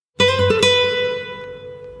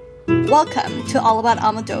Welcome to All About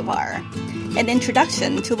Almodovar, an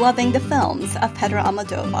introduction to loving the films of Pedro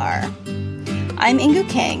Almodovar. I'm Inkoo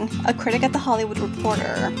King, a critic at The Hollywood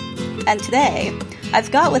Reporter, and today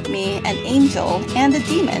I've got with me an angel and a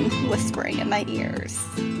demon whispering in my ears.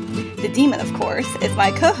 The demon, of course, is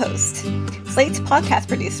my co-host, Slate's podcast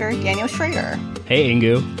producer, Daniel Schrader. Hey,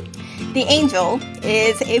 Inkoo. The angel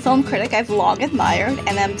is a film critic I've long admired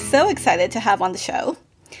and I'm so excited to have on the show.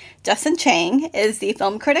 Justin Chang is the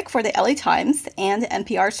film critic for the LA Times and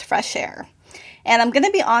NPR's Fresh Air. And I'm going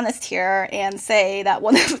to be honest here and say that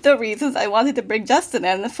one of the reasons I wanted to bring Justin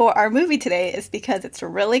in for our movie today is because it's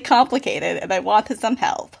really complicated and I wanted some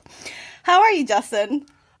help. How are you, Justin?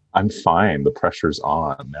 I'm fine. The pressure's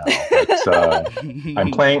on now.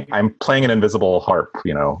 I'm playing an invisible harp,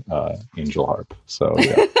 angel harp. So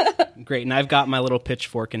yeah. Great. And I've got my little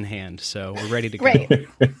pitchfork in hand, so we're ready to go. Great.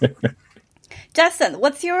 Justin,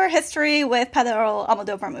 what's your history with Pedro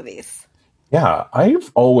Almodovar movies? Yeah, I've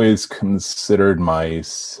always considered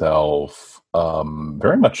myself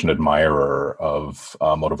very much an admirer of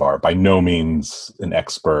Almodovar. By no means an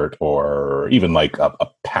expert or even like a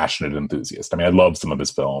passionate enthusiast. I mean, I love some of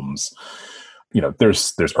his films.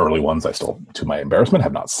 There's early ones I still, to my embarrassment,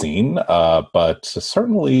 have not seen. But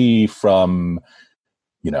certainly from,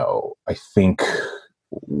 I think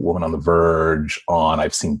Woman on the Verge on,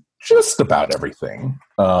 I've seen just about everything,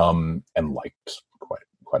 and liked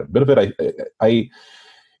quite a bit of it. I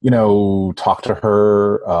talked to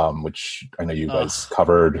her, which I know you guys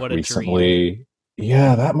covered recently.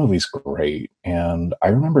 Yeah, that movie's great. And I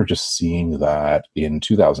remember just seeing that in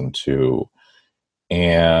 2002.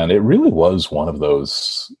 And it really was one of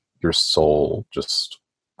those, your soul just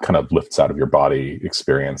kind of lifts out of your body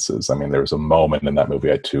experiences. I mean, there's a moment in that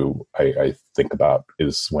movie I think about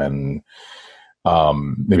is when,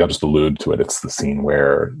 maybe I'll just allude to it. It's the scene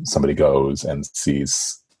where somebody goes and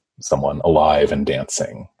sees someone alive and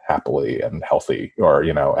dancing happily and healthy,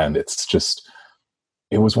 and it's just,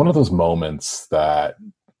 it was one of those moments that,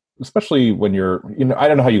 especially when you're, I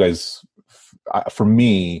don't know how you guys, for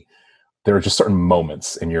me, there are just certain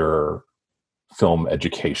moments in your film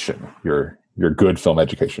education, your good film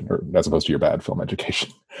education, or as opposed to your bad film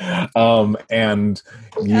education. And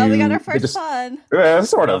we got our first one.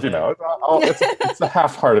 Sort of, it's a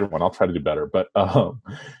half-hearted one. I'll try to do better, but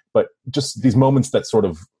just these moments that sort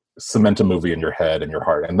of cement a movie in your head and your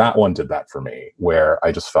heart, and that one did that for me, where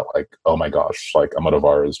I just felt like, oh my gosh, like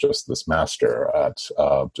Almodovar is just this master at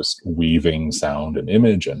just weaving sound and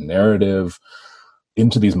image and narrative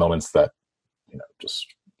into these moments that just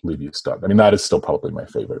leave you stunned. I mean, that is still probably my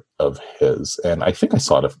favorite of his, and I think I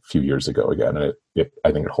saw it a few years ago again, and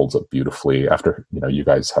I think it holds up beautifully. After you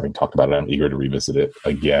guys having talked about it, I'm eager to revisit it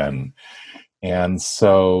again. And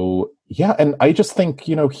so, yeah, and I just think,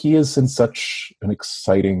 he is in such an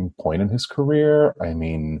exciting point in his career. I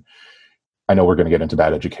mean, I know we're going to get into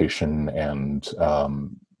Bad Education, and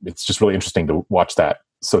it's just really interesting to watch that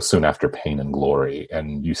so soon after Pain and Glory,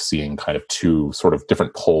 and you seeing kind of two sort of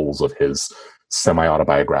different poles of his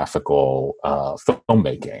semi-autobiographical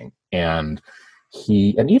filmmaking. And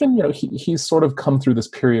he's sort of come through this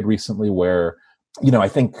period recently where, I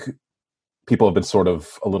think people have been sort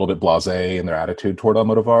of a little bit blasé in their attitude toward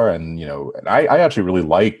Almodovar. And, I actually really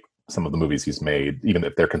like some of the movies he's made, even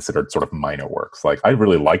if they're considered sort of minor works. Like, I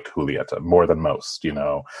really liked Julieta more than most,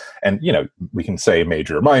 and, we can say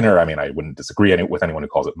major or minor. I mean, I wouldn't disagree with anyone who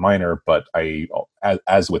calls it minor, but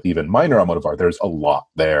as with even minor Almodovar, there's a lot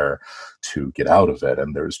there to get out of it.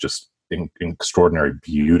 And there's just extraordinary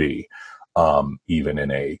beauty, even in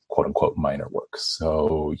a quote unquote minor work.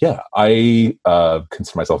 So yeah, I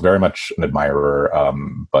consider myself very much an admirer,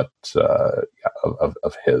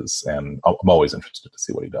 of his, and I'm always interested to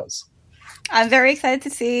see what he does. I'm very excited to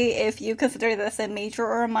see if you consider this a major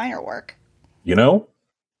or a minor work.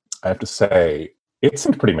 I have to say, it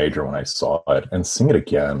seemed pretty major when I saw it, and seeing it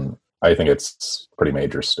again, I think it's pretty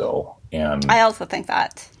major still. And I also think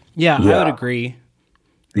that. Yeah. I would agree.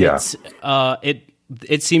 Yeah.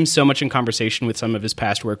 It seems so much in conversation with some of his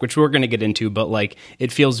past work, which we're going to get into, but like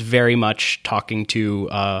it feels very much talking to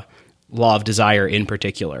Law of Desire in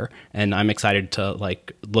particular, and I'm excited to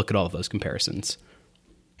like look at all of those comparisons.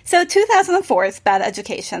 So 2004's Bad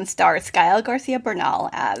Education stars Gael Garcia Bernal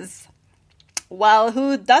as, well,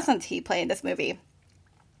 who doesn't he play in this movie?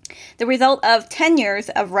 The result of 10 years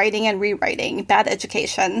of writing and rewriting, Bad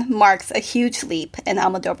Education marks a huge leap in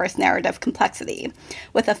Almodovar's narrative complexity,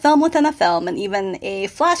 with a film within a film and even a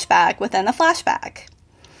flashback within a flashback.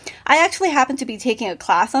 I actually happened to be taking a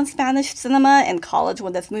class on Spanish cinema in college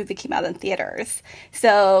when this movie came out in theaters.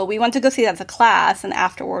 So we went to go see it as a class, and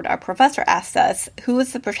afterward our professor asked us who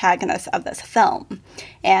was the protagonist of this film.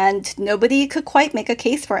 And nobody could quite make a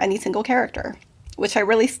case for any single character, which I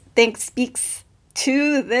really think speaks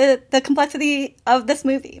to the complexity of this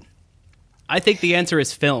movie. I think the answer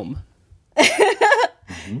is film.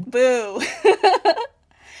 Boo.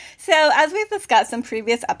 So, as we've discussed in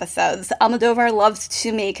previous episodes, Almodovar loves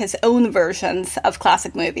to make his own versions of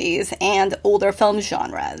classic movies and older film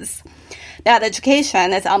genres. Bad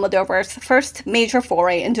Education is Almodovar's first major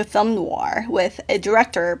foray into film noir, with a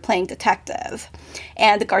director playing detective,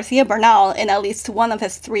 and Garcia Bernal in at least one of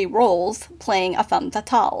his 3 roles playing a femme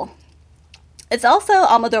fatale. It's also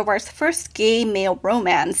Almodovar's first gay male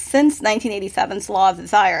romance since 1987's Law of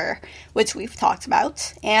Desire, which we've talked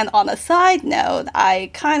about. And on a side note,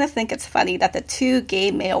 I kind of think it's funny that the 2 gay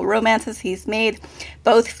male romances he's made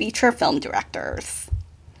both feature film directors.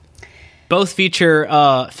 Both feature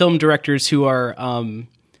film directors who are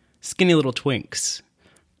skinny little twinks,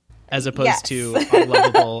 as opposed to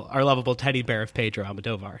our lovable teddy bear of Pedro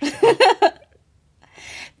Almodovar. So.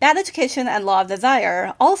 Bad Education and Law of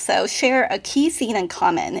Desire also share a key scene in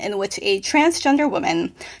common in which a transgender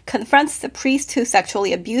woman confronts the priest who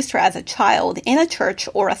sexually abused her as a child in a church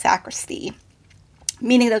or a sacristy,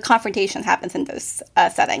 meaning the confrontation happens in those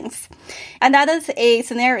settings. And that is a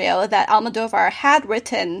scenario that Almodovar had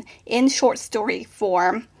written in short story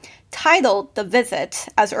form, titled The Visit,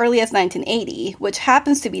 as early as 1980, which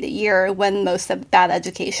happens to be the year when most of Bad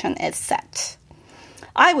Education is set.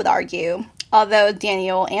 I would argue, although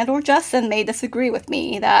Daniel and or Justin may disagree with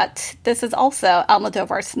me, that this is also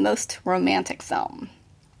Almodovar's most romantic film.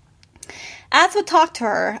 As with Talk to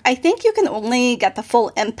Her, I think you can only get the full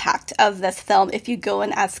impact of this film if you go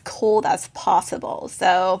in as cold as possible.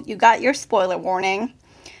 So you got your spoiler warning.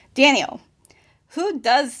 Daniel, who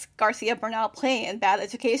does Garcia Bernal play in Bad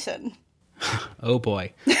Education? Oh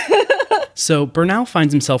boy. So Bernal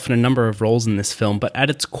finds himself in a number of roles in this film, but at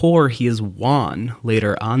its core he is Juan,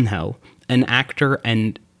 later Angel, an actor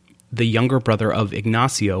and the younger brother of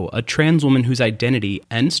Ignacio, a trans woman whose identity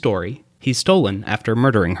and story he's stolen after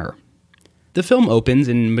murdering her. The film opens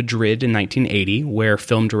in Madrid in 1980, where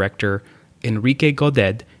film director Enrique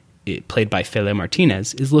Godet, played by Fele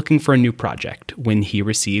Martinez, is looking for a new project when he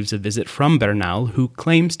receives a visit from Bernal, who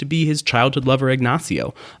claims to be his childhood lover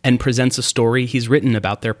Ignacio, and presents a story he's written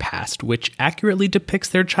about their past, which accurately depicts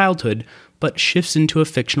their childhood, but shifts into a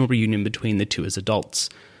fictional reunion between the two as adults.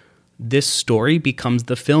 This story becomes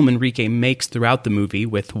the film Enrique makes throughout the movie,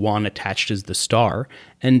 with Juan attached as the star,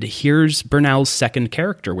 and here's Bernal's second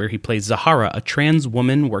character, where he plays Zahara, a trans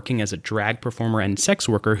woman working as a drag performer and sex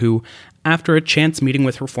worker who, after a chance meeting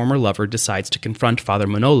with her former lover, decides to confront Father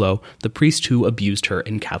Manolo, the priest who abused her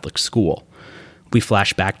in Catholic school. We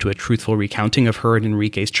flash back to a truthful recounting of her and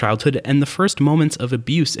Enrique's childhood and the first moments of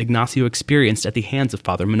abuse Ignacio experienced at the hands of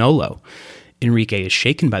Father Manolo. Enrique is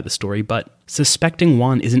shaken by the story, but suspecting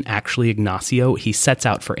Juan isn't actually Ignacio, he sets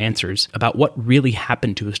out for answers about what really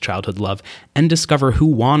happened to his childhood love and discover who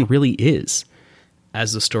Juan really is.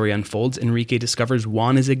 As the story unfolds, Enrique discovers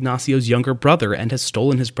Juan is Ignacio's younger brother and has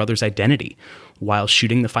stolen his brother's identity. While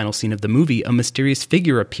shooting the final scene of the movie, a mysterious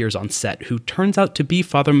figure appears on set who turns out to be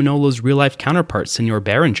Father Manolo's real-life counterpart, Senor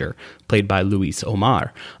Berenger, played by Luis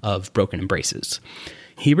Omar of Broken Embraces.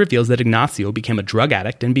 He reveals that Ignacio became a drug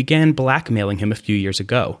addict and began blackmailing him a few years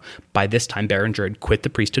ago. By this time, Berenger had quit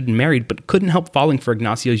the priesthood and married, but couldn't help falling for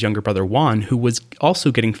Ignacio's younger brother Juan, who was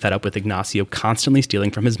also getting fed up with Ignacio constantly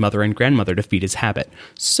stealing from his mother and grandmother to feed his habit.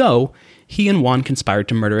 So, he and Juan conspired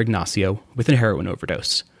to murder Ignacio with a heroin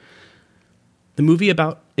overdose. The movie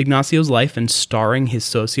about Ignacio's life and starring his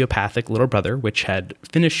sociopathic little brother, which had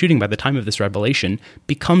finished shooting by the time of this revelation,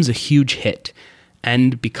 becomes a huge hit.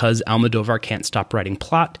 And because Almodovar can't stop writing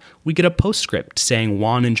plot, we get a postscript saying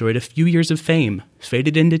Juan enjoyed a few years of fame,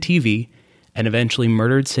 faded into TV, and eventually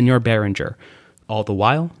murdered Senor Berenger. All the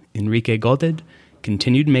while, Enrique Godet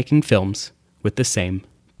continued making films with the same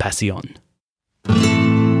pasión.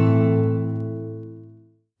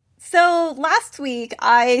 So last week,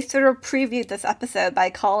 I sort of previewed this episode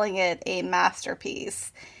by calling it a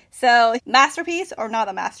masterpiece. So, masterpiece or not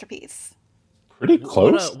a masterpiece? Pretty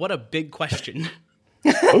close. What a big question.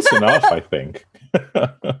 Close enough, I think.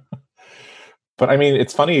 But I mean,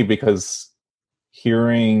 it's funny because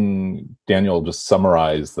hearing Daniel just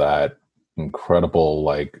summarize that incredible,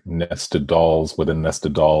 like, nested dolls within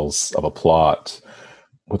nested dolls of a plot,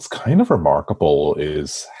 what's kind of remarkable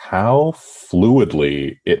is how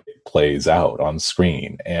fluidly it plays out on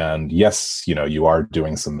screen. And yes, you know, you are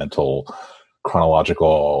doing some mental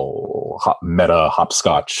chronological meta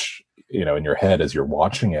hopscotch, in your head as you're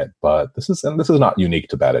watching it. But this is not unique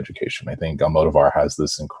to Bad Education. I think Almodovar has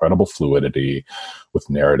this incredible fluidity with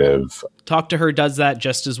narrative. Talk to Her does that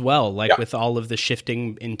just as well, with all of the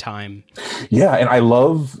shifting in time. Yeah, and I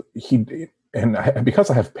love because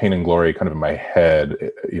I have Pain and Glory kind of in my head,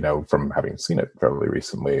 from having seen it fairly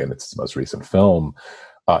recently, and it's the most recent film,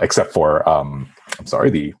 except for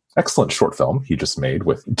the excellent short film he just made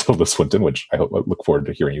with Tilda Swinton, which I look forward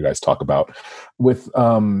to hearing you guys talk about. With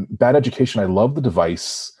Bad Education, I love the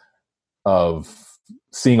device of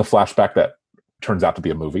seeing a flashback that turns out to be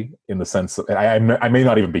a movie, in the sense that I may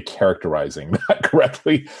not even be characterizing that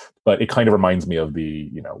correctly, but it kind of reminds me of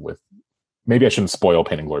with, maybe I shouldn't spoil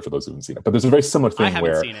Pain and Glory for those who haven't seen it, but there's a very similar thing. I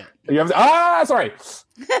haven't seen it. You haven't, sorry.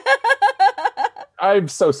 I'm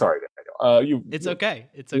so sorry. It's okay.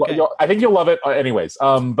 It's okay. I think you'll love it anyways.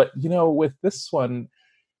 But with this one,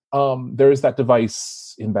 there is that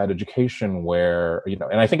device in Bad Education where,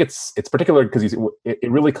 and I think it's particular because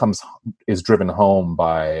it really is driven home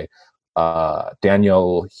by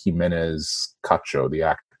Daniel Jimenez Cacho, the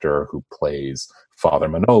actor who plays Father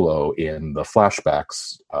Manolo in the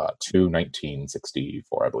flashbacks to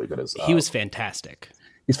 1964, I believe it is. He was fantastic.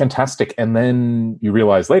 He's fantastic, and then you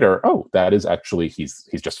realize later, oh, that is actually he's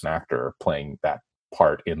just an actor playing that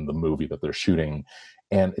part in the movie that they're shooting,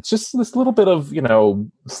 and it's just this little bit of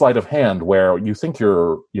sleight of hand where you think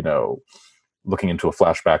you're looking into a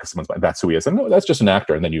flashback of someone's mind. That's who he is, and no, that's just an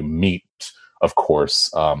actor, and then you meet, of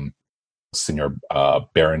course, Senor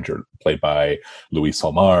Berenger, played by Luis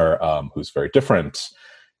Solmar, who's very different.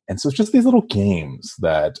 And so it's just these little games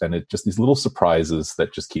and these little surprises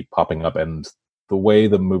that just keep popping up. And the way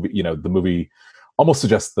the movie almost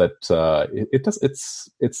suggests that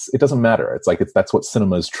it doesn't matter. That's what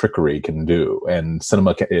cinema's trickery can do. And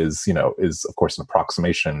cinema is of course an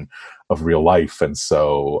approximation of real life. And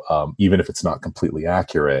so even if it's not completely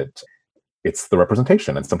accurate, it's the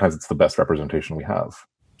representation. And sometimes it's the best representation we have.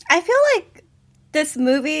 I feel like this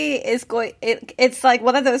movie is it's like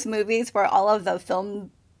one of those movies where all of the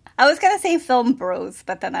I was going to say film bros,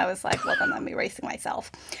 but then I was like, well, then I'm erasing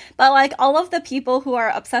myself. But all of the people who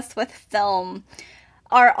are obsessed with film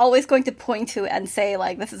are always going to point to and say,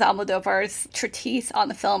 this is Almodovar's treatise on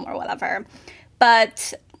the film or whatever.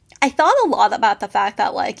 But I thought a lot about the fact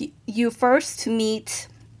that, you first meet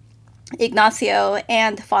Ignacio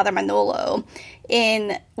and Father Manolo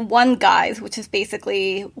in one guise, which is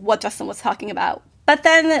basically what Justin was talking about. But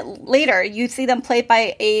then later, you see them played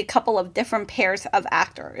by a couple of different pairs of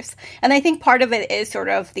actors. And I think part of it is sort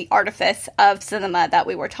of the artifice of cinema that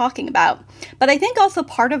we were talking about. But I think also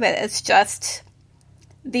part of it is just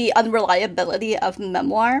the unreliability of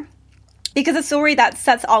memoir. Because the story that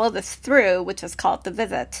sets all of this through, which is called The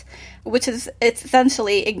Visit, it's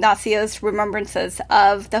essentially Ignacio's remembrances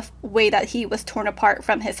of the way that he was torn apart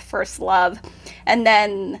from his first love and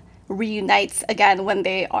then reunites again when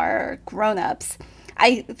they are grown-ups.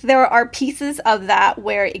 There are pieces of that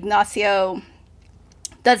where Ignacio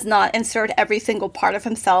does not insert every single part of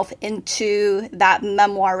himself into that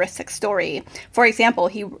memoiristic story. For example,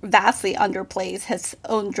 he vastly underplays his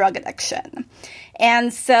own drug addiction.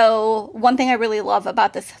 And so one thing I really love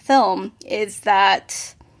about this film is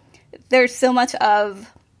that there's so much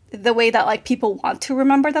of the way that people want to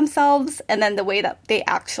remember themselves and then the way that they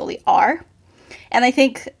actually are. And I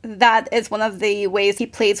think that is one of the ways he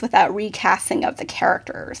plays with that recasting of the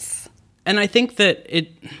characters. And I think that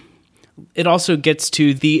it also gets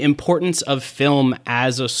to the importance of film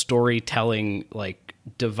as a storytelling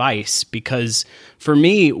device, because for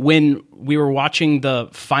me, when we were watching the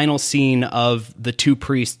final scene of the two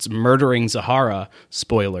priests murdering Zahara,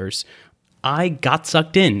 spoilers, I got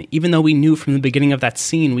sucked in. Even though we knew from the beginning of that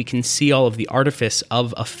scene, we can see all of the artifice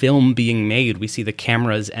of a film being made. We see the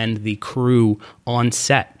cameras and the crew on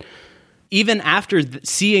set. Even after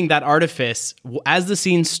seeing that artifice, as the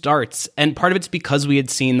scene starts, and part of it's because we had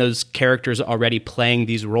seen those characters already playing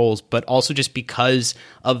these roles, but also just because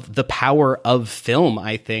of the power of film,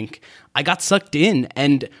 I think, I got sucked in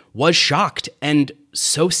and was shocked and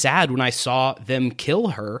so sad when I saw them kill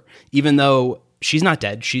her, even though she's not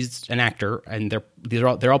dead. She's an actor, and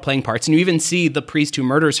they're all playing parts. And you even see the priest who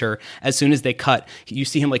murders her. As soon as they cut, you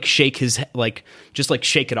see him shake his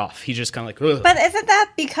shake it off. He's just kind of ugh. But isn't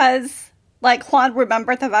that because Juan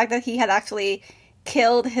remembered the fact that he had actually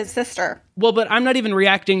killed his sister? Well, but I'm not even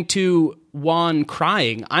reacting to Juan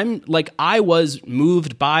crying. I was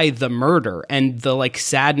moved by the murder and the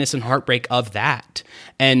sadness and heartbreak of that,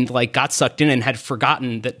 and got sucked in and had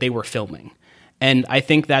forgotten that they were filming. And I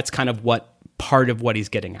think that's kind of part of what he's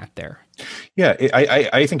getting at there. Yeah,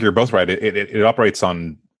 I think you're both right. It operates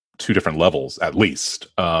on two different levels at least.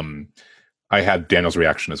 I had Daniel's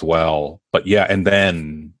reaction as well, but yeah, and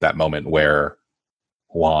then that moment where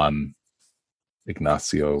Juan,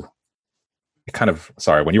 Ignacio,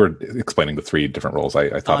 sorry, when you were explaining the three different roles,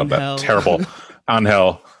 I thought Angel. of that terrible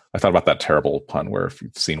Angel. I thought about that terrible pun where if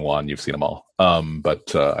you've seen one, you've seen them all.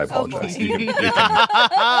 But I apologize. You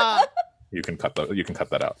can cut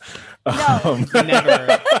that out. No.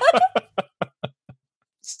 Never.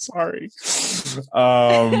 Sorry.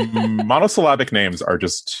 Monosyllabic names are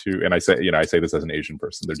just too, and I say this as an Asian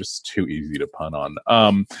person, they're just too easy to pun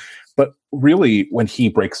on. But really, when he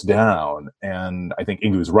breaks down, and I think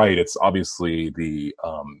Ingu's right, it's obviously the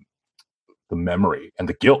memory and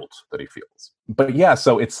the guilt that he feels. But yeah,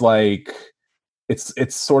 so it's like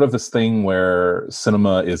it's sort of this thing where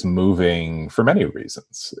cinema is moving for many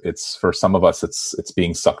reasons. It's, for some of us, it's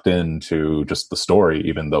being sucked into just the story,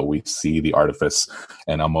 even though we see the artifice,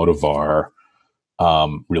 and Almodovar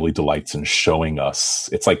really delights in showing us.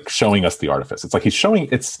 It's like showing us the artifice. It's like he's showing.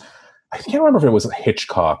 I can't remember if it was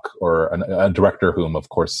Hitchcock or a director whom, of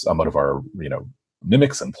course, Almodovar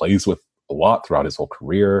mimics and plays with a lot throughout his whole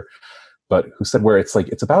career, but who said where it's like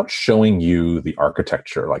it's about showing you the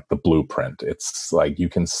architecture, like the blueprint. It's like you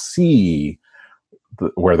can see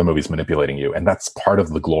where the movie's manipulating you, and that's part of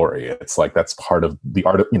the glory. It's like that's part of the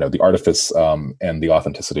art. The artifice and the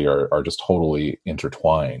authenticity are just totally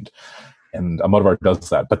intertwined, and Almodovar does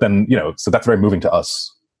that. But then so that's very moving to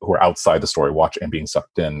us who are outside the story, watch and being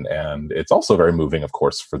sucked in, and it's also very moving, of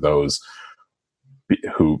course, for those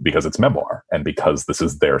who, because it's memoir and because this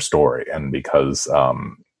is their story, and because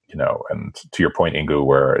and to your point, Ingu,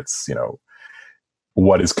 where it's,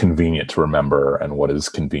 what is convenient to remember and what is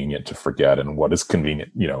convenient to forget, and what is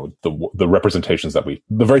convenient, the representations the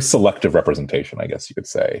very selective representation, I guess you could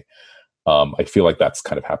say. I feel like that's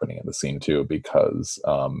kind of happening in the scene too, because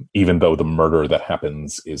even though the murder that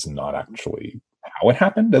happens is not actually how it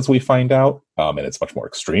happened, as we find out, and it's much more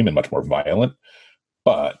extreme and much more violent,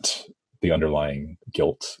 but the underlying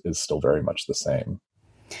guilt is still very much the same.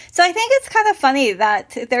 So I think it's kind of funny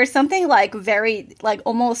that there's something like very like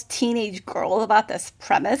almost teenage girl about this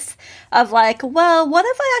premise of like, well, what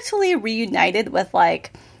if I actually reunited with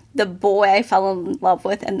like the boy I fell in love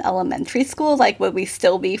with in elementary school? Like, would we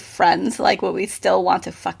still be friends? Like, would we still want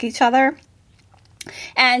to fuck each other?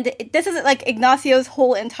 And this is like Ignacio's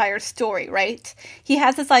whole entire story, right? He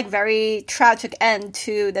has this like very tragic end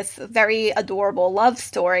to this very adorable love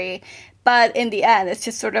story. But in the end, it's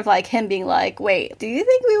just sort of like him being like, wait, do you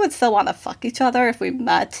think we would still want to fuck each other if we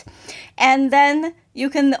met? And then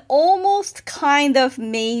you can almost kind of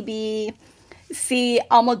maybe see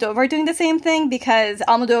Almodovar doing the same thing, because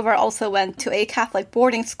Almodovar also went to a Catholic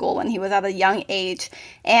boarding school when he was at a young age.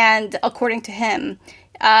 And according to him,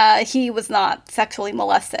 he was not sexually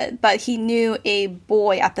molested, but he knew a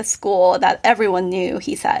boy at the school that everyone knew,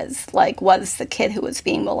 he says, like was the kid who was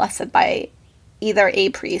being molested by either a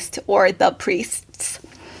priest or the priests.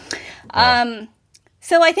 Yeah.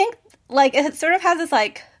 So I think like it sort of has this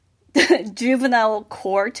like juvenile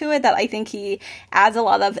core to it that I think he adds a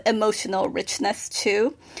lot of emotional richness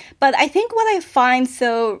to. But I think what I find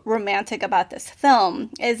so romantic about this film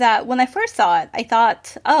is that when I first saw it, I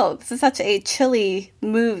thought, oh, this is such a chilly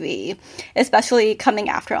movie, especially coming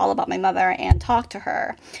after All About My Mother and Talk to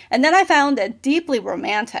Her. And then I found it deeply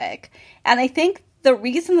romantic. And I think the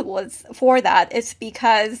reason was for that is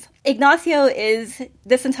because Ignacio is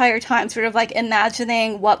this entire time sort of like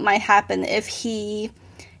imagining what might happen if he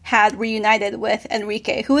had reunited with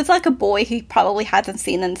Enrique, who is like a boy he probably hasn't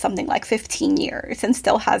seen in something like 15 years and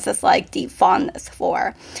still has this like deep fondness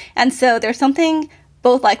for. And so there's something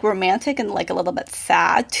both like romantic and like a little bit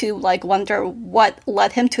sad to like wonder what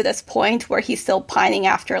led him to this point where he's still pining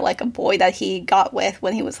after like a boy that he got with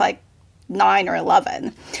when he was like 9 or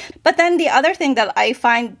 11. But then the other thing that I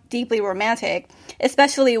find deeply romantic,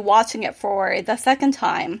 especially watching it for the second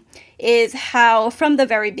time, is how from the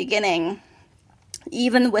very beginning,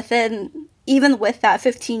 even with that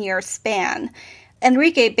 15-year span,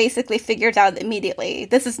 Enrique basically figured out immediately,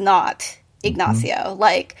 this is not Ignacio. Mm-hmm.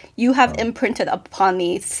 Like, you have imprinted upon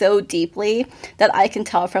me so deeply that I can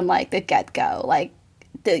tell from like the get-go, like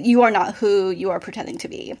you are not who you are pretending to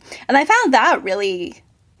be. And I found that really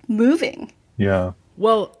moving. Yeah.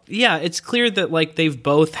 Well, yeah, it's clear that like they've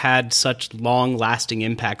both had such long-lasting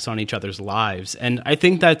impacts on each other's lives, and I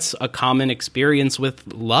think that's a common experience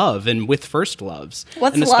with love and with first loves.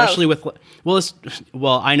 What's and especially love?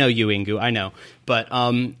 Well, I know you, Ingu, I know, but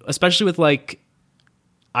especially with like,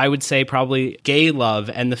 I would say probably gay love,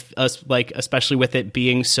 and like especially with it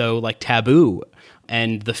being so like taboo,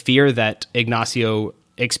 and the fear that Ignacio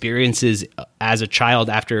experiences as a child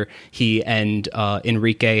after he and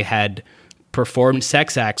Enrique had performed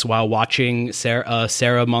sex acts while watching Sarah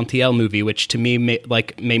Montiel movie, which to me made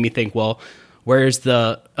me think, well, where's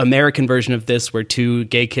the American version of this where two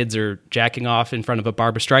gay kids are jacking off in front of a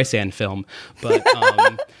Barbra Streisand film? But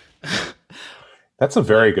that's a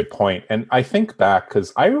very good point. And I think back,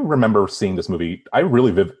 because I remember seeing this movie, I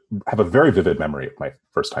really have a very vivid memory of my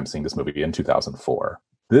first time seeing this movie in 2004.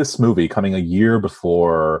 This movie coming a year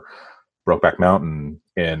before Brokeback Mountain,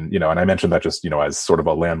 and I mentioned that just as sort of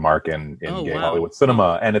a landmark in gay Hollywood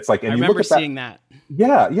cinema, and it's like, and I you remember look at seeing that.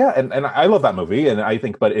 Yeah, and I love that movie, and I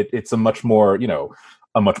think, but it's a much more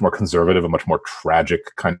a much more conservative, a much more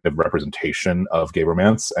tragic kind of representation of gay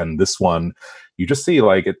romance, and this one, you just see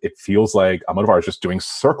like it feels like Almodovar is just doing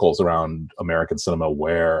circles around American cinema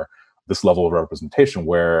where this level of representation,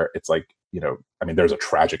 where it's like, there's a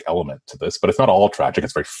tragic element to this, but it's not all tragic.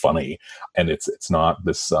 It's very funny. And it's not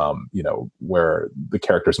this, where the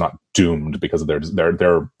character's not doomed because of they're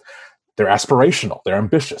aspirational. They're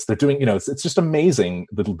ambitious. They're doing, it's just amazing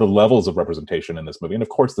the levels of representation in this movie. And of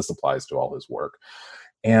course this applies to all his work.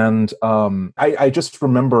 And I just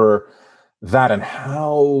remember that and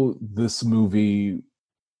how this movie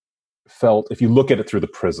felt, if you look at it through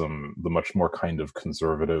the much more kind of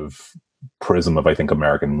conservative prism of, I think,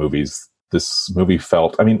 American movies, this movie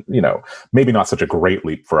felt, maybe not such a great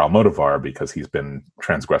leap for Almodovar because he's been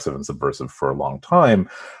transgressive and subversive for a long time,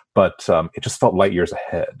 but it just felt light years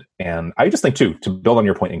ahead. And I just think, too, to build on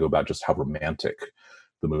your point, Ingo, about just how romantic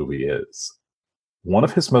the movie is, one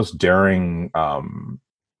of his most daring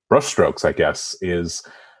brushstrokes, I guess, is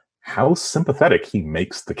how sympathetic he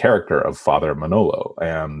makes the character of Father Manolo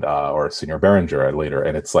and or Senor Berenger later.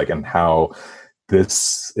 And it's like, and how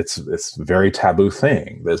it's a very taboo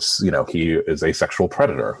thing. This, he is a sexual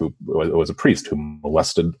predator who was a priest who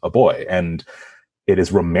molested a boy, and it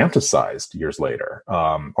is romanticized years later,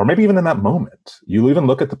 or maybe even in that moment. You even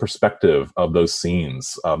look at the perspective of those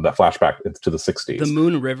scenes, that flashback to the 60s. The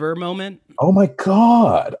Moon River moment? Oh my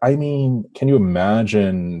God. Can you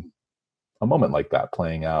imagine a moment like that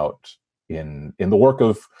playing out in the work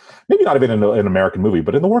of, maybe not even in an American movie,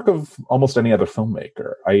 but in the work of almost any other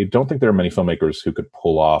filmmaker? I don't think there are many filmmakers who could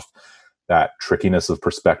pull off that trickiness of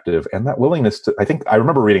perspective and that willingness to, I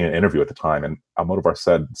remember reading an interview at the time, and Almodovar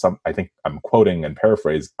said I think I'm quoting and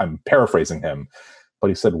I'm paraphrasing him, but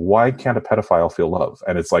he said, "Why can't a pedophile feel love?"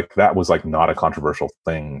 And it's like, that was like not a controversial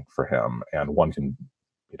thing for him. And one can,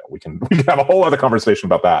 we can have a whole other conversation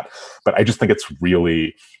about that. But I just think it's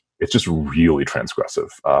just really transgressive,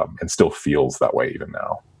 and still feels that way even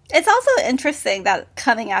now. It's also interesting that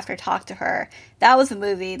coming after Talk to Her, that was a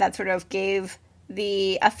movie that sort of gave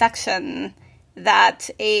the affection that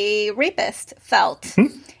a rapist felt.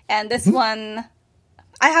 Mm-hmm. And this one,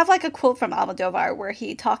 I have like a quote from Almodovar where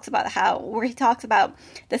he talks about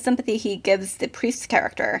the sympathy he gives the priest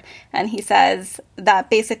character. And he says that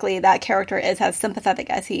basically that character is as sympathetic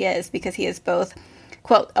as he is because he is both,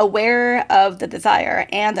 quote, aware of the desire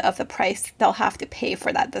and of the price they'll have to pay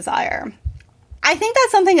for that desire. I think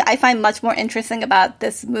that's something I find much more interesting about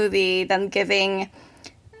this movie than giving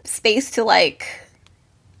space to like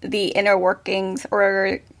the inner workings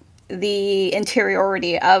or the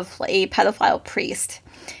interiority of a pedophile priest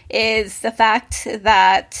is the fact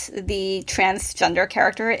that the transgender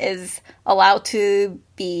character is allowed to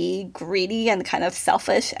be greedy and kind of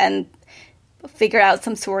selfish and figure out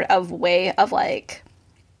some sort of way of like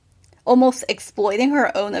almost exploiting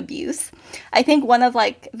her own abuse. I think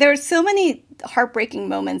there's so many heartbreaking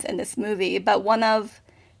moments in this movie, but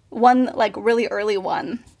one like really early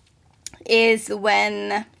one is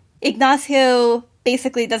when Ignacio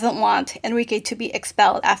basically doesn't want Enrique to be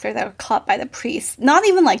expelled after they're caught by the priest. Not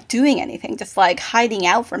even like doing anything, just like hiding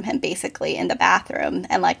out from him basically in the bathroom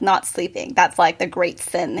and like not sleeping. That's like the great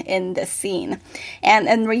sin in this scene. And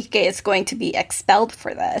Enrique is going to be expelled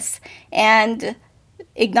for this. And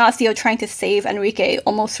Ignacio, trying to save Enrique,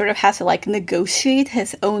 almost sort of has to like negotiate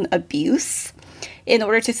his own abuse in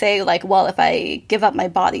order to say like, well, if I give up my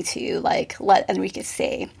body to you, like let Enrique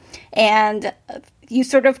stay. And you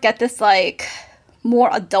sort of get this like more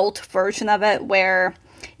adult version of it where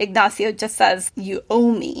Ignacio just says, you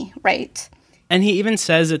owe me, right? And he even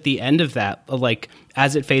says at the end of that, like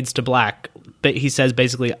as it fades to black, but he says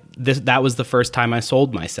basically that was the first time I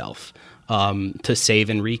sold myself to save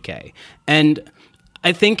Enrique. And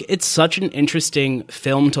I think it's such an interesting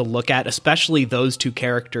film to look at, especially those two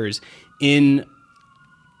characters in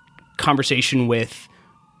conversation with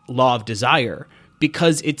Law of Desire,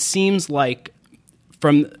 because it seems like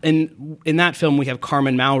in that film, we have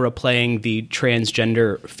Carmen Maura playing the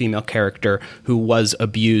transgender female character who was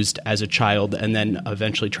abused as a child and then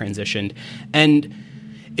eventually transitioned. And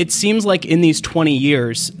it seems like in these 20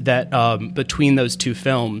 years that between those two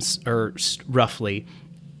films, or roughly,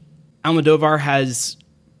 Almodovar has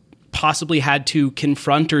possibly had to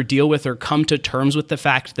confront or deal with or come to terms with the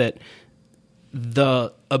fact that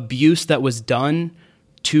the abuse that was done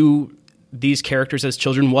to these characters as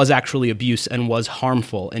children was actually abuse and was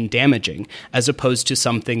harmful and damaging, as opposed to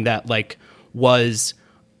something that like was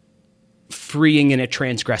freeing in a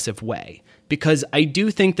transgressive way. Because I do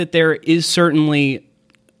think that there is certainly,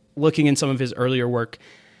 looking in some of his earlier work,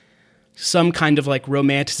 some kind of like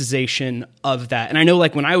romanticization of that. And I know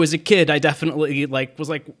like when I was a kid, I definitely like was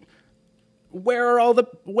like, where are all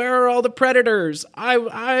the predators?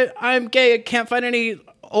 I'm gay. I can't find any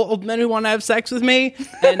old men who want to have sex with me.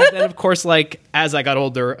 And then of course, like as I got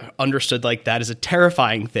older, understood like that is a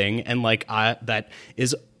terrifying thing. And like that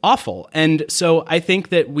is awful. And so I think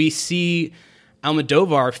that we see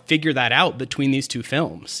Almodovar figure that out between these two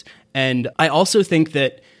films. And I also think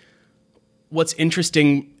that what's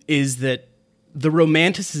interesting is that the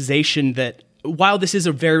romanticization that, while this is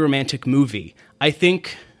a very romantic movie, I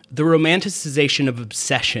think the romanticization of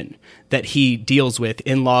obsession that he deals with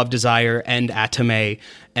in Law of Desire and Atome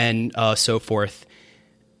and so forth,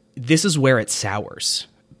 this is where it sours.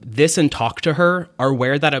 This and Talk to Her are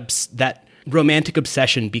where that romantic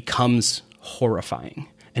obsession becomes horrifying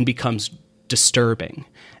and becomes disturbing.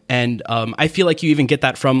 And I feel like you even get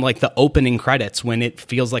that from like the opening credits when it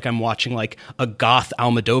feels like I'm watching like a goth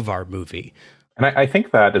Almodovar movie. And I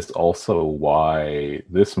think that is also why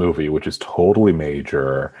this movie, which is totally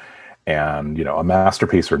major and, you know, a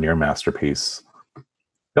masterpiece or near masterpiece,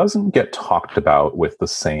 doesn't get talked about with the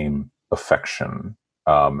same affection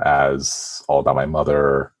as All About My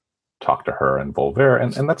Mother, Talk to Her, and Volver.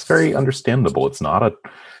 And that's very understandable. It's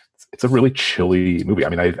a really chilly movie. I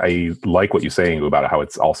mean, I like what you're saying about how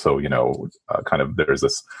it's also, you know, kind of, there's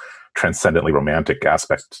this transcendently romantic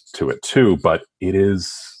aspect to it too, but it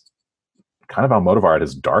is kind of Almodovar at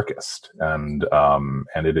his darkest, and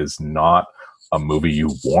it is not a movie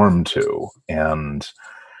you warm to. And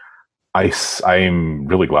I'm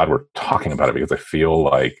really glad we're talking about it, because I feel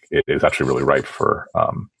like it is actually really ripe for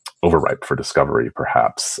overripe for discovery,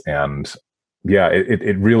 perhaps. And yeah,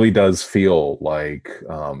 it really does feel like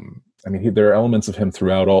I mean, there are elements of him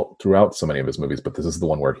throughout so many of his movies, but this is the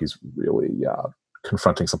one where he's really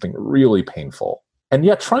confronting something really painful, and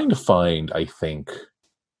yet trying to find, I think,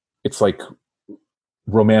 it's like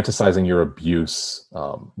romanticizing your abuse,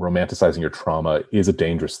 romanticizing your trauma is a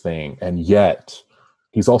dangerous thing. And yet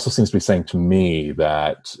he's also seems to be saying to me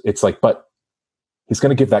that it's like, but he's going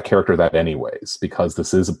to give that character that anyways, because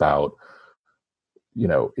this is about, you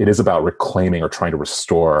know, it is about reclaiming or trying to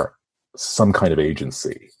restore some kind of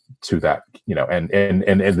agency to that, you know, and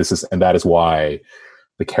that is why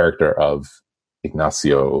the character of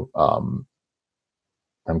Ignacio,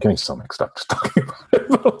 I'm getting so mixed up just talking about it.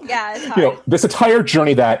 Yeah, it's hard. You know, this entire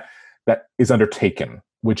journey that is undertaken,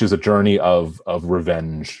 which is a journey of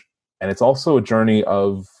revenge, and it's also a journey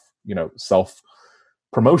of, you know,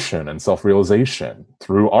 self-promotion and self-realization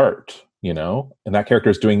through art, you know, and that character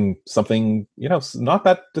is doing something, you know, not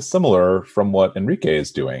that dissimilar from what Enrique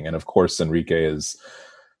is doing. And of course, Enrique is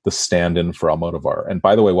the stand-in for Almodovar. And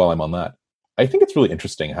by the way, while I'm on that, I think it's really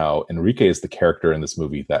interesting how Enrique is the character in this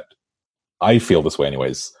movie that, I feel this way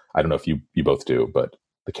anyways, I don't know if you both do, but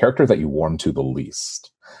the character that you warm to the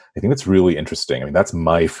least. I think that's really interesting. I mean, that's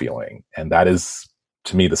my feeling. And that is,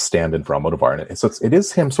 to me, the stand-in for Almodovar. And so it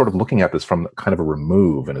is him sort of looking at this from kind of a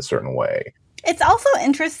remove in a certain way. It's also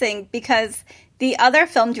interesting because the other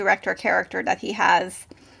film director character that he has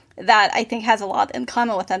that I think has a lot in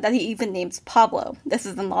common with him, that he even names Pablo, this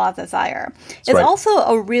is in Law of Desire, is right, also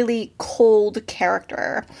a really cold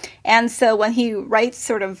character. And so when he writes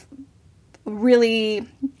sort of really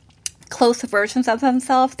close versions of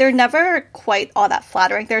himself, they're never quite all that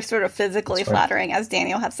flattering. They're sort of physically flattering, as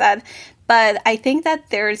Daniel has said. But I think that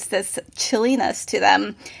there's this chilliness to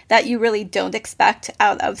them that you really don't expect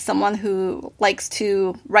out of someone who likes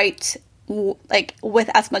to write like with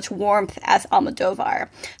as much warmth as Almodovar.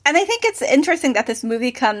 And I think it's interesting that this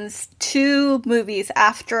movie comes 2 movies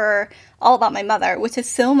after All About My Mother, which is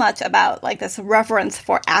so much about like this reverence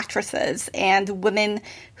for actresses and women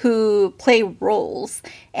who play roles.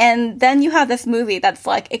 And then you have this movie that's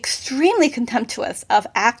like extremely contemptuous of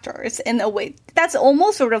actors in a way that's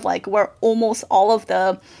almost sort of like where almost all of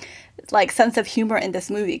the like sense of humor in this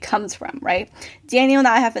movie comes from, right? Daniel and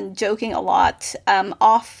I have been joking a lot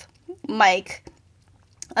off mic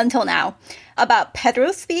until now, about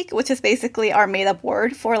Pedro speak, which is basically our made up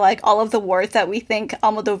word for like all of the words that we think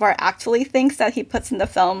Almodovar actually thinks that he puts in the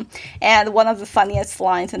film. And one of the funniest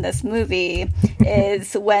lines in this movie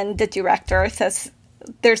is when the director says,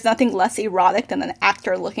 "There's nothing less erotic than an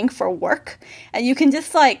actor looking for work." And you can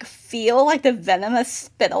just like feel like the venomous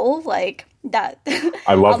spittle, like that.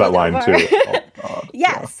 I love that line too. Oh,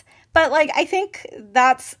 yes. But like, I think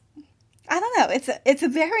that's, I don't know. It's a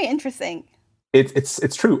very interesting.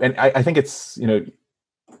 It's true, and I think it's,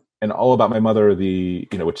 and All About My Mother,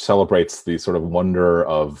 which celebrates the sort of wonder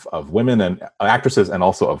of women and actresses, and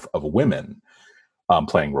also of women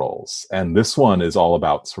playing roles. And this one is all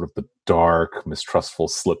about sort of the dark, mistrustful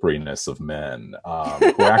slipperiness of men who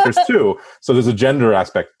are actors too. So there's a gender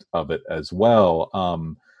aspect of it as well.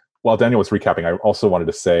 While Daniel was recapping, I also wanted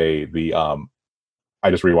to say I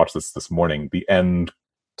just rewatched this morning. The end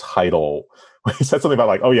title, he said something about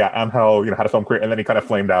like, "Oh yeah, Angel, had a film career," and then he kind of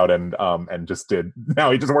flamed out and just did. Now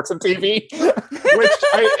he just works in TV, which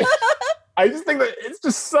I just think that it's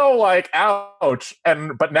just so like, ouch.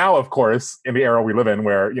 But now, of course, in the era we live in,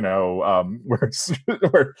 where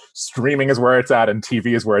where streaming is where it's at and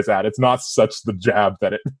TV is where it's at, it's not such the jab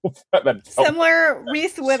that it. Similar,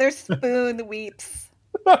 Reese Witherspoon weeps.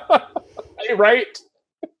 Right.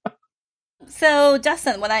 So,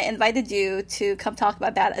 Justin, when I invited you to come talk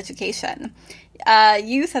about Bad Education,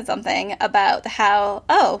 you said something about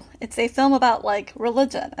how, it's a film about, like,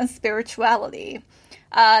 religion and spirituality.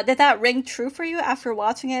 Did that ring true for you after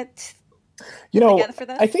watching it again for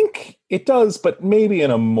this? I think it does, but maybe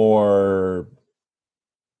in a more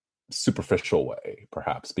superficial way,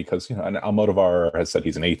 perhaps, because, and Almodovar has said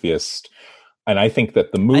he's an atheist, and I think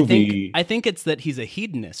that the movie... I think it's that he's a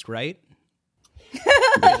hedonist, right?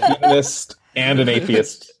 A hedonist and an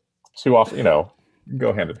atheist too often,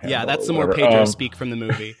 go hand in hand. Yeah, that's some more Pedro speak from the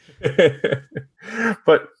movie.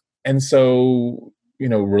 And so,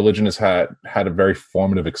 religion has had a very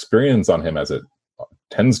formative experience on him, as it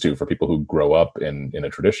tends to for people who grow up in a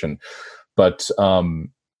tradition. But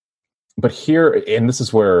here, and this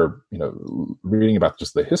is where, reading about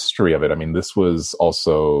just the history of it, I mean, this was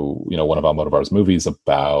also, one of Almodovar's movies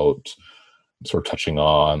about sort of touching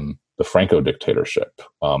on the Franco dictatorship.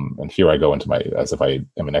 And here I go into as if I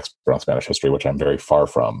am an expert on Spanish history, which I'm very far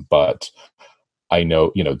from, but I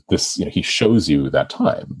know, this, he shows you that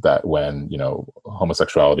time that when,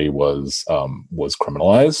 homosexuality was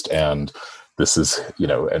criminalized, and this is,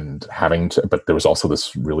 and but there was also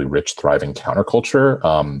this really rich, thriving counterculture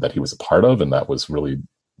that he was a part of, and that was really,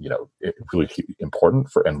 really important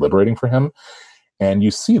and liberating for him. And you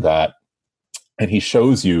see that. And he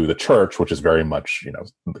shows you the church, which is very much,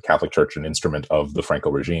 the Catholic Church, an instrument of the Franco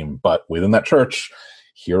regime. But within that church,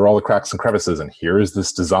 here are all the cracks and crevices, and here is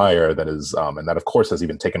this desire that is, and that, of course, has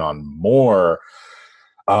even taken on more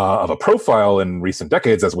of a profile in recent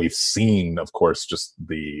decades, as we've seen, of course, just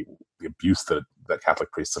the abuse that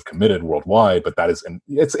Catholic priests have committed worldwide. But that is, and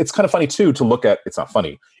it's kind of funny too to look at. It's not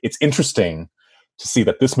funny. It's interesting to see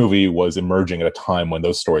that this movie was emerging at a time when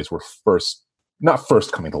those stories were not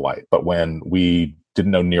first coming to light, but when we didn't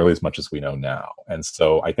know nearly as much as we know now. And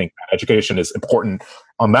so I think education is important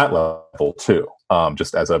on that level too,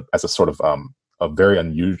 just as a sort of a very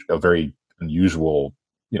unusual,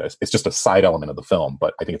 it's just a side element of the film,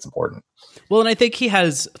 but I think it's important. Well, and I think he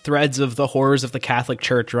has threads of the horrors of the Catholic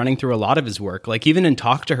Church running through a lot of his work. Like even in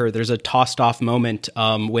Talk to Her, there's a tossed off moment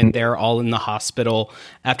when they're all in the hospital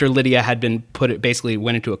after Lydia had been basically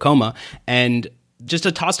went into a coma, and just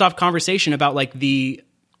a tossed off conversation about like the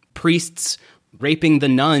priests raping the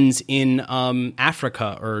nuns in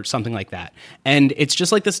Africa or something like that. And it's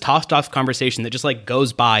just like this tossed off conversation that just like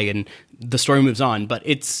goes by and the story moves on. But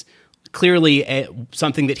it's clearly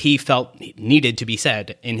something that he felt needed to be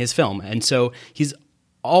said in his film. And so he's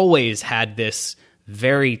always had this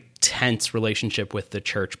very tense relationship with the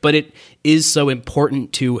church. But it is so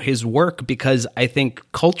important to his work because I think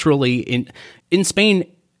culturally in Spain,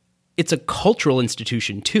 it's a cultural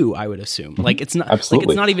institution too, I would assume. Like it's not Absolutely.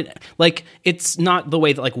 Like it's not even like it's not the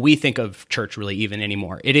way that like we think of church really even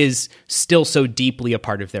anymore. It is still so deeply a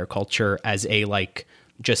part of their culture as a like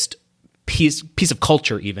just piece of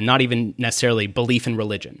culture, even not even necessarily belief in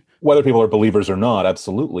religion. Whether people are believers or not,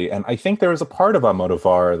 absolutely. And I think there is a part of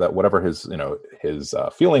Almodovar that whatever his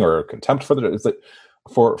feeling or contempt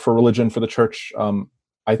for for religion, for the church,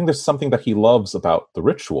 I think there's something that he loves about the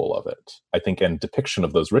ritual of it, I think, and depiction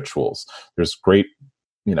of those rituals. There's great,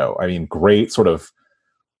 great sort of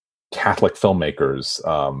Catholic filmmakers,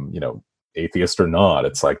 atheist or not.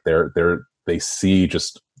 It's like they see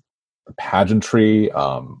just the pageantry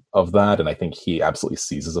of that. And I think he absolutely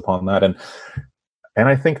seizes upon that. And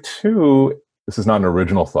I think too, this is not an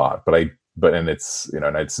original thought, and it's,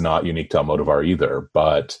 and it's not unique to Almodovar either,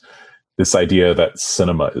 but this idea that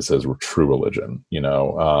cinema is his true religion,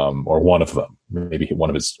 or one of them, maybe one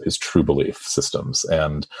of his true belief systems.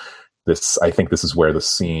 And I think this is where the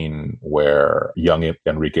scene where young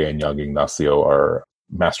Enrique and young Ignacio are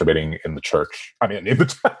masturbating in the church. I mean, in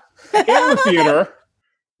the theater,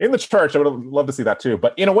 in the church. I would love to see that too.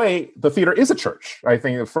 But in a way, the theater is a church. I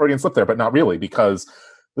think a Freudian slip there, but not really, because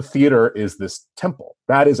the theater is this temple.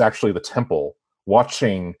 That is actually the temple.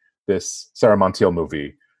 Watching this Sarah Montiel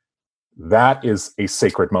movie, that is a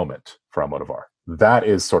sacred moment for Almodovar. That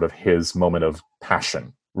is sort of his moment of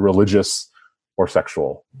passion, religious or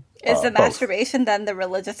sexual. Is the masturbation then the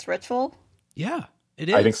religious ritual? Yeah, it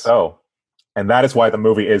is. I think so. And that is why the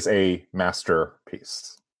movie is a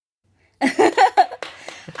masterpiece.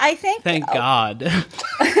 I think. Thank God.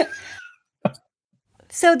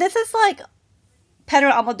 So this is like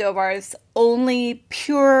Pedro Almodovar's only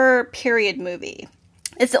pure period movie.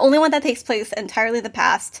 It's the only one that takes place entirely in the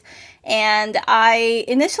past. And I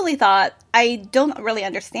initially thought, I don't really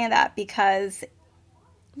understand that, because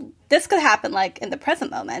this could happen like in the present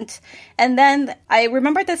moment. And then I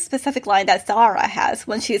remember this specific line that Zara has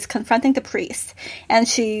when she's confronting the priest. And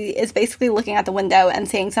she is basically looking at the window and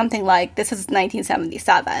saying something like, this is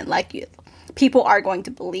 1977. Like, people are going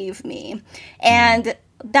to believe me. And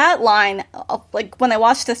that line, like when I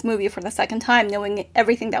watched this movie for the second time, knowing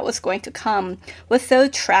everything that was going to come, was so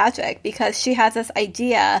tragic, because she has this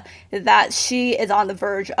idea that she is on the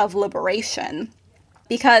verge of liberation,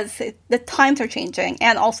 because the times are changing,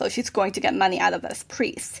 and also she's going to get money out of this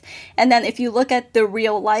priest. And then if you look at the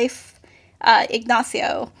real life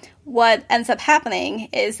Ignacio, what ends up happening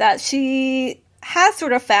is that she has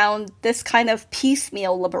sort of found this kind of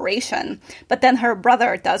piecemeal liberation, but then her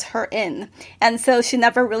brother does her in. And so she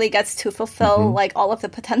never really gets to fulfill like all of the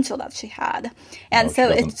potential that she had. And so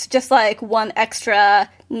it's just like one extra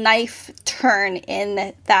knife turn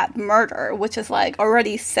in that murder, which is like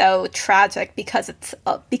already so tragic because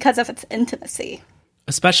of its intimacy.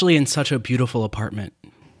 Especially in such a beautiful apartment.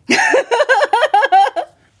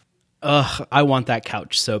 Ugh, I want that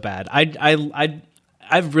couch so bad.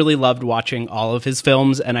 I've really loved watching all of his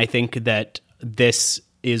films, and I think that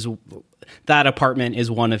that apartment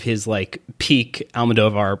is one of his like peak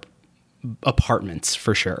Almodovar apartments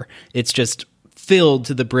for sure. It's just filled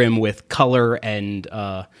to the brim with color, and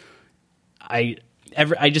I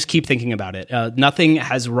just keep thinking about it. Nothing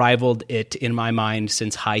has rivaled it in my mind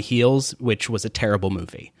since High Heels, which was a terrible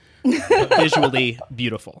movie, visually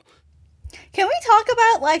beautiful. Can we talk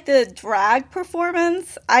about, like, the drag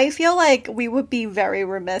performance? I feel like we would be very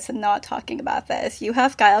remiss in not talking about this. You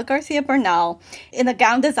have Gael Garcia Bernal in a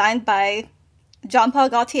gown designed by Jean-Paul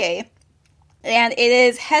Gaultier, and it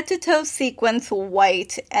is head-to-toe sequins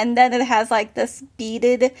white, and then it has, like, this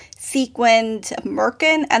beaded, sequined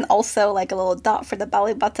merkin, and also, like, a little dot for the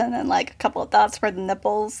belly button, and, like, a couple of dots for the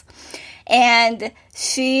nipples. And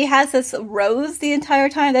she has this rose the entire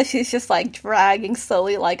time that she's just like dragging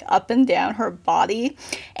slowly like up and down her body.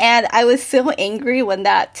 And I was so angry when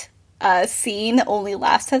that scene only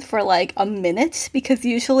lasted for like a minute, because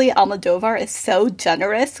usually Almodovar is so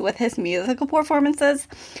generous with his musical performances.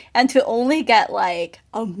 And to only get like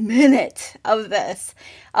a minute of this,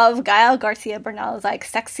 of Gael Garcia Bernal's like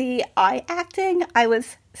sexy eye acting, I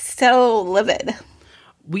was so livid.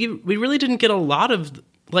 We really didn't get a lot of...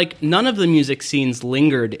 Like, none of the music scenes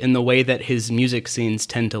lingered in the way that his music scenes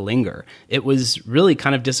tend to linger. It was really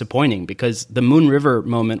kind of disappointing, because the Moon River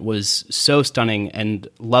moment was so stunning and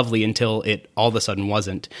lovely until it all of a sudden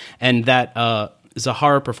wasn't. And that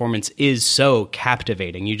Zahara performance is so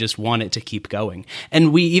captivating. You just want it to keep going.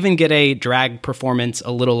 And we even get a drag performance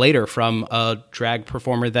a little later from a drag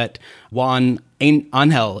performer that Juan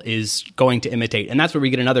Angel is going to imitate. And that's where we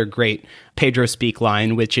get another great Pedro Speak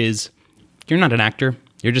line, which is, "You're not an actor.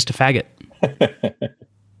 You're just a faggot."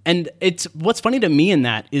 And it's what's funny to me in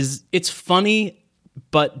that is it's funny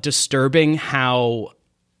but disturbing how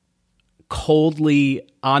coldly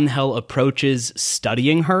Angel approaches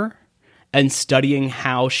studying her and studying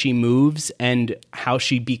how she moves and how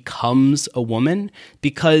she becomes a woman.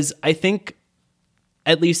 Because I think,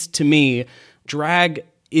 at least to me, drag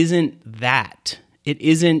isn't that. It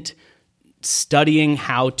isn't studying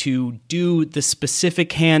how to do the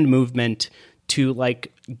specific hand movement to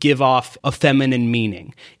like give off a feminine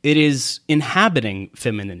meaning. It is inhabiting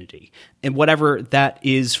femininity, and whatever that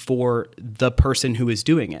is for the person who is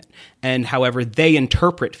doing it, and however they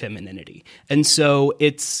interpret femininity. And so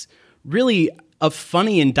it's really a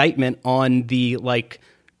funny indictment on the like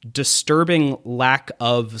disturbing lack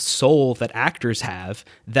of soul that actors have,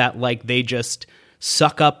 that like they just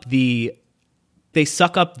suck up the they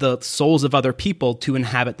suck up the souls of other people to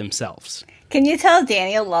inhabit themselves. Can you tell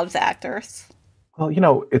Daniel loves actors?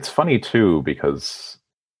 Well, it's funny too, because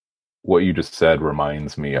what you just said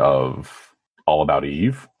reminds me of All About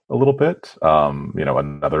Eve a little bit.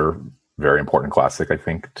 Another very important classic, I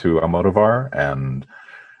think, to Almodovar. And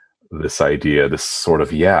this idea, this sort of,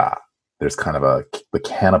 there's kind of the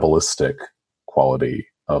cannibalistic quality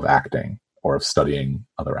of acting or of studying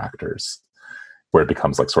other actors, where it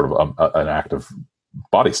becomes like sort of an act of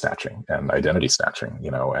body snatching and identity snatching,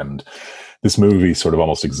 and this movie sort of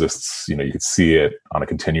almost exists, you could see it on a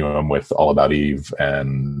continuum with All About Eve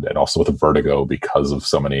and also with Vertigo, because of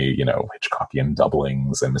so many, Hitchcockian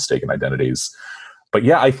doublings and mistaken identities. But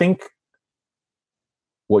yeah, I think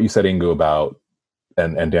what you said, Ingu, about,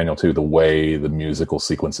 and Daniel too, the way the musical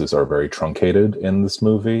sequences are very truncated in this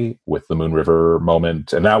movie with the Moon River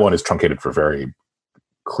moment, and that one is truncated for very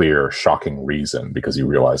clear, shocking reason, because you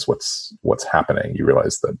realize what's happening. You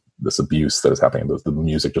realize that this abuse that is happening, the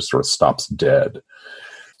music just sort of stops dead.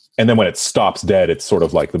 And then when it stops dead, it's sort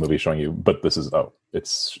of like the movie showing you, but this is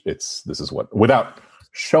what, without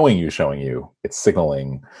showing you, it's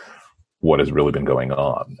signaling what has really been going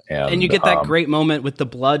on. And you get that great moment with the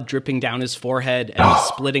blood dripping down his forehead and the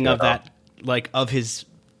splitting of that, like, of his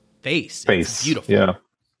face. It's beautiful. Yeah.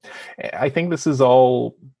 I think this is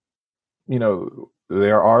all,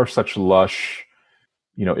 there are such lush,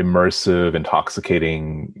 immersive,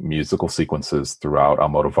 intoxicating musical sequences throughout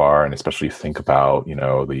Almodovar, and especially think about,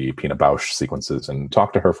 the Pina Bausch sequences and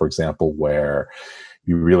Talk to Her, for example, where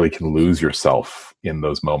you really can lose yourself in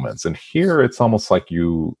those moments. And here it's almost like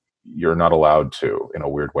you're not allowed to, in a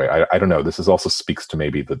weird way. I don't know. This also speaks to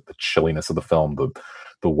maybe the chilliness of the film,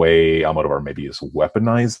 the way Almodovar maybe is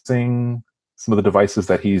weaponizing some of the devices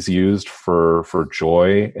that he's used for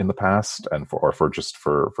joy in the past, and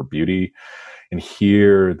for beauty. And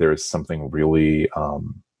here there's something really,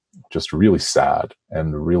 just really sad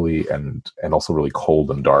and really, and also really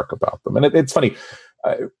cold and dark about them. And it's funny,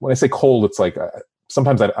 when I say cold, it's like,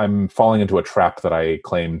 sometimes I'm falling into a trap that I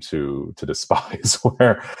claim to despise,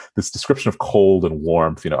 where this description of cold and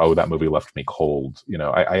warmth, that movie left me cold.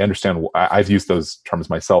 I understand, I've used those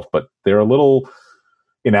terms myself, but they're a little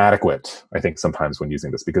inadequate, I think, sometimes when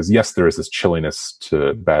using this, because yes, there is this chilliness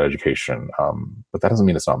to Bad Education, but that doesn't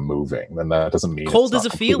mean it's not moving. Then that doesn't mean cold it's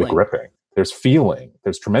is not a feeling. Gripping. There's feeling.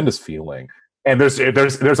 There's tremendous feeling, and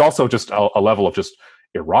there's also just a level of just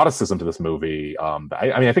eroticism to this movie.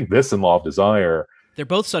 I think this and Law of Desire, they're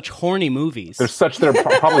both such horny movies. They're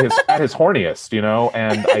probably at his horniest,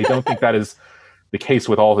 and I don't think that is the case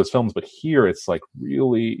with all his films, but here it's like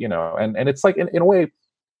really, and it's like in a way,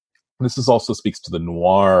 this is also speaks to the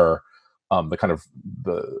noir, the kind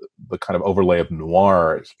of overlay of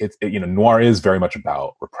noir. Noir is very much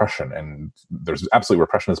about repression, and there's absolutely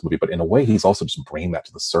repression in this movie, but in a way, he's also just bringing that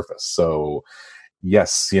to the surface. So,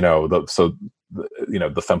 yes,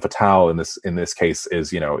 the femme fatale in this case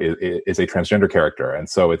is a transgender character, and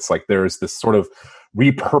so it's like there's this sort of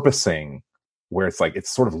repurposing where it's like it's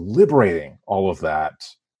sort of liberating all of that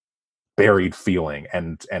buried feeling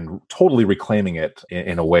and totally reclaiming it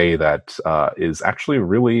in a way that is actually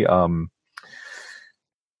really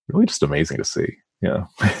really just amazing to see. Yeah.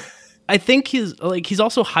 I think he's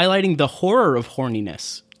also highlighting the horror of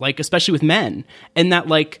horniness, like especially with men, and that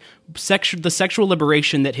like the sexual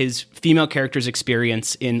liberation that his female characters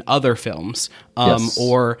experience in other films, yes.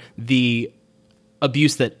 or the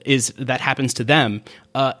abuse that happens to them.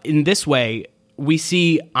 In this way, we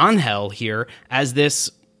see Angel here as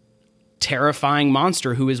this terrifying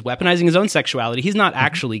monster who is weaponizing his own sexuality. He's not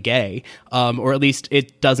actually gay, or at least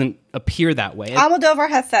it doesn't appear that way. Almodovar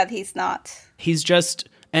has said he's not. He's just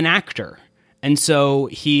an actor. And so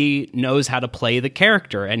he knows how to play the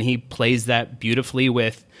character, and he plays that beautifully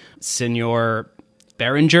with Senor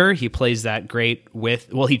Berenger. He plays that great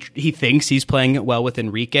with, he thinks he's playing it well with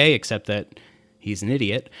Enrique, except that he's an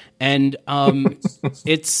idiot. And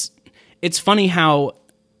it's funny how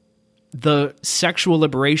the sexual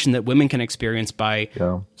liberation that women can experience by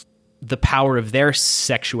the power of their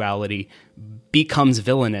sexuality becomes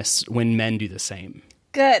villainous when men do the same.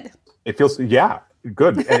 Good. It feels,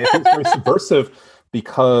 good. And it feels very subversive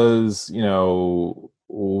because,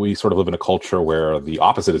 we sort of live in a culture where the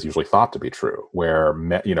opposite is usually thought to be true, where,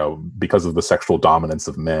 because of the sexual dominance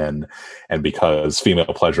of men and because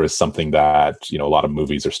female pleasure is something that, a lot of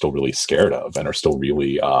movies are still really scared of and are still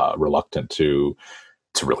really reluctant to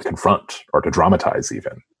really confront or to dramatize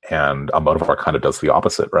even. And Almodovar kind of does the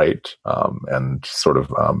opposite, right? And sort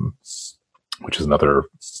of, which is another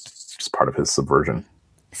just part of his subversion.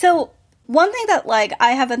 So One thing that, like,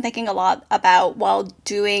 I have been thinking a lot about while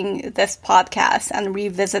doing this podcast and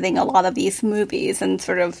revisiting a lot of these movies and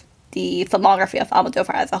sort of the filmography of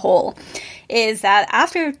Almodovar as a whole is that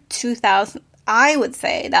after 2000, I would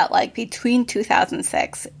say that, like, between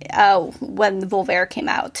 2006, when Volver came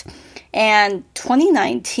out, and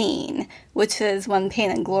 2019, which is when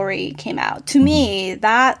Pain and Glory came out, to me,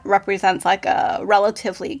 that represents, like, a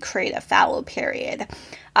relatively creative fallow period.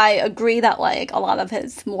 I agree that, like, a lot of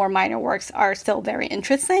his more minor works are still very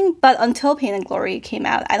interesting, but until Pain and Glory came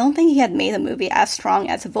out, I don't think he had made a movie as strong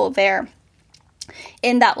as Volver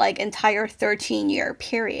in that, like, entire 13-year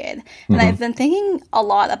period. And I've been thinking a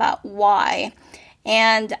lot about why.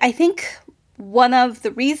 And I think one of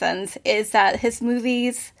the reasons is that his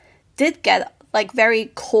movies did get, like,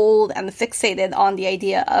 very cold and fixated on the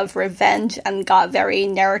idea of revenge and got very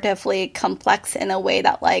narratively complex in a way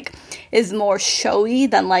that, like, is more showy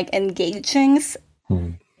than, like, engaging.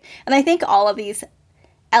 And I think all of these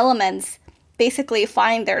elements basically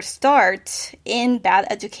find their start in Bad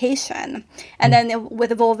Education. And then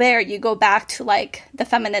with Volver, you go back to, like, the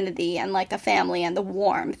femininity and, like, the family and the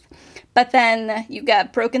warmth. But then you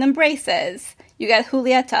get Broken Embraces, you get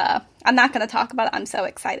Julieta. I'm not going to talk about it. I'm so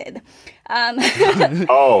excited.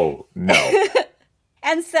 Oh, no.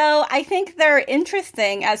 And so I think they're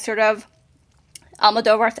interesting as sort of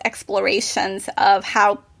Almodovar's explorations of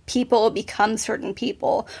how people become certain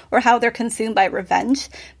people or how they're consumed by revenge.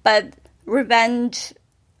 But revenge,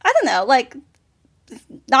 I don't know, like,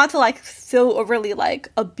 not to, like, so overly, like,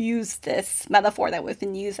 abuse this metaphor that we've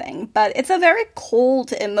been using, but it's a very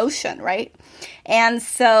cold emotion, right? And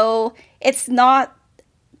so it's not,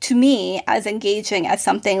 to me, as engaging as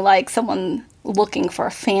something like someone looking for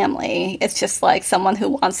a family. It's just like someone who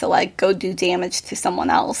wants to, like, go do damage to someone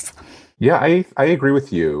else. Yeah, I agree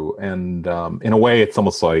with you. And in a way, it's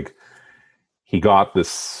almost like he got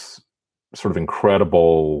this sort of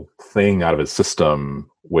incredible thing out of his system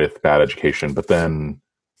with Bad Education, but then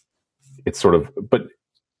it's sort of, but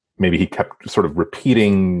maybe he kept sort of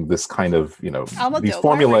repeating this kind of, you know, these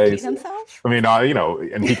formulas. I mean, you know,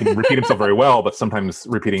 and he can repeat himself very well, but sometimes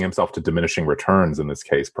repeating himself to diminishing returns in this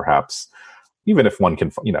case, perhaps, even if one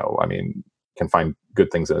can, you know, I mean, can find good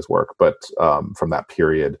things in his work, but from that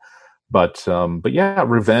period. But yeah,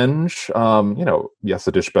 revenge, you know, yes,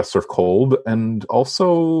 a dish best served cold, and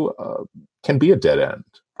also can be a dead end,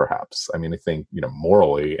 perhaps. I mean, I think, you know,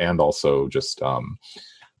 morally and also just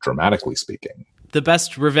dramatically speaking. The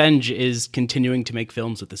best revenge is continuing to make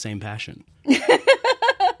films with the same passion.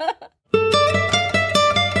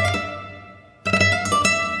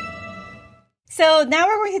 So now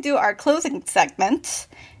we're going to do our closing segment,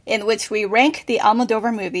 in which we rank the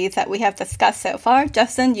Almodovar movies that we have discussed so far.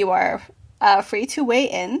 Justin, you are free to weigh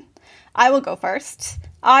in. I will go first.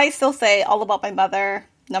 I still say All About My Mother,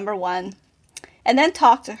 number 1. And then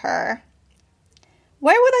Talk to Her.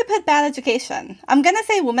 Where would I put Bad Education? I'm going to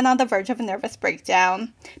say Woman on the Verge of a Nervous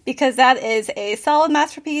Breakdown, because that is a solid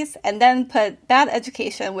masterpiece, and then put Bad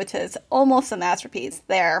Education, which is almost a masterpiece,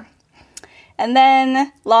 there. And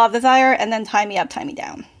then Law of Desire, and then Tie Me Up, Tie Me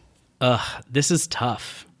Down. This is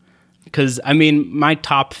tough. Because, I mean, my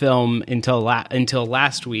top film until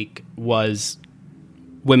last week was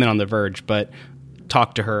Women on the Verge, but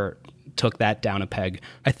Talk to Her took that down a peg.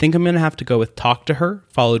 I think I'm going to have to go with Talk to Her,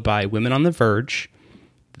 followed by Women on the Verge,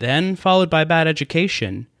 then followed by Bad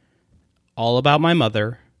Education, All About My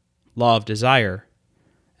Mother, Law of Desire,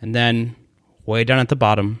 and then, way down at the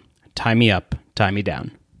bottom, Tie Me Up, Tie Me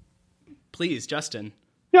Down. Please, Justin.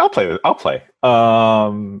 Yeah, I'll play.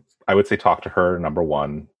 I would say Talk to Her, number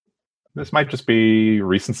 1. This might just be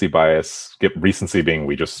recency bias. Recency being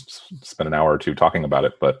we just spent an hour or two talking about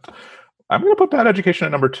it, but I'm going to put Bad Education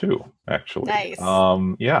at number 2, actually. Nice.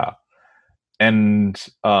 Yeah. And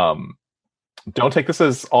don't take this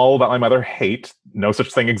as All About My Mother hate. No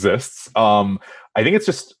such thing exists. I think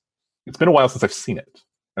it's been a while since I've seen it.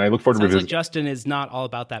 And I look forward to revisiting. Like Justin is not all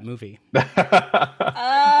about that movie.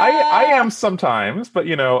 I am sometimes, but,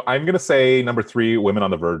 you know, I'm going to say number 3, Women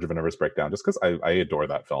on the Verge of a Nervous Breakdown, just because I adore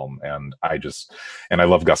that film, and I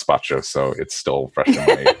love Gazpacho, so it's still fresh in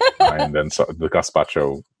my mind, and so the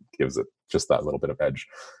Gazpacho gives it just that little bit of edge.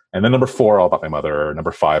 And then number 4, All About My Mother.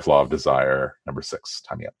 Number 5, Law of Desire. Number 6,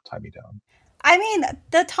 Tie Me Up, Tie Me Down. I mean,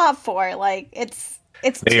 the top 4, like, it's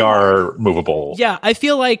they are movable. Yeah, I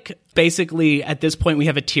feel like basically at this point we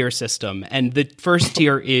have a tier system, and the first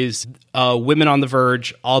tier is Women on the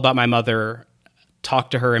Verge, All About My Mother, Talk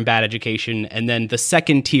to Her, and Bad Education, and then the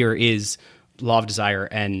second tier is Law of Desire,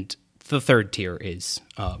 and the third tier is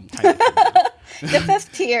the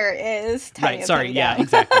fifth tier is right. Sorry, yeah,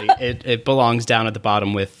 exactly. It belongs down at the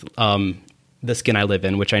bottom with The Skin I Live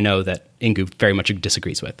In, which I know that Ingu very much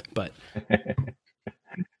disagrees with. But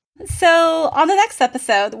so on the next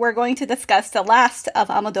episode, we're going to discuss the last of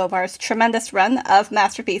Almodovar's tremendous run of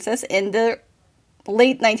masterpieces in the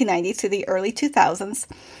late 1990s to the early 2000s,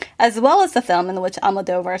 as well as the film in which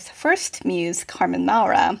Almodovar's first muse, Carmen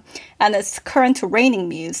Maura, and his current reigning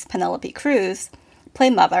muse, Penelope Cruz,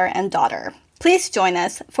 play mother and daughter. Please join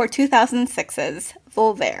us for 2006's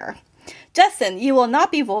Volver. Justin, you will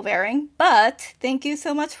not be Volvering, but thank you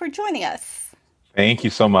so much for joining us. Thank you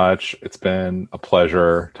so much. It's been a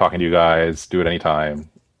pleasure talking to you guys. Do it anytime.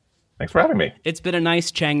 Thanks for having me. It's been a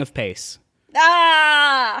nice Chang of pace.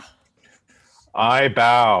 Ah! I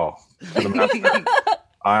bow to the master.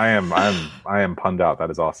 I am punned out. That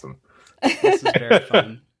is awesome. This is very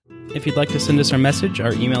fun. If you'd like to send us our message,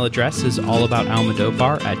 our email address is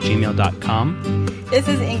allaboutAlmodovar@gmail.com. This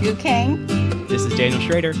is Ingu Kang. This is Daniel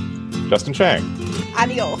Schrader. Justin Chang.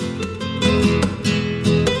 Adios.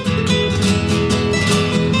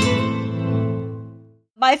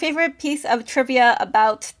 My favorite piece of trivia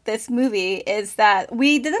about this movie is that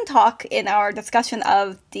we didn't talk in our discussion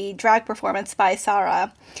of the drag performance by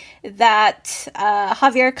Sarah that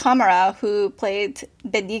Javier Camara, who played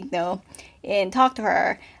Benigno in Talk to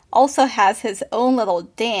Her, also has his own little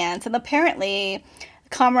dance. And apparently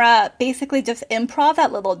Camara basically just improv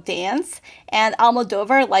that little dance, and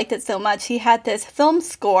Almodovar liked it so much he had this film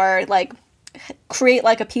score create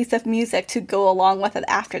a piece of music to go along with it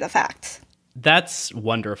after the fact. That's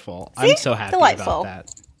wonderful. See? I'm so happy Delightful. about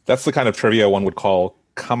that. That's the kind of trivia one would call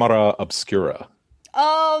camera obscura.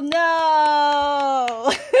 Oh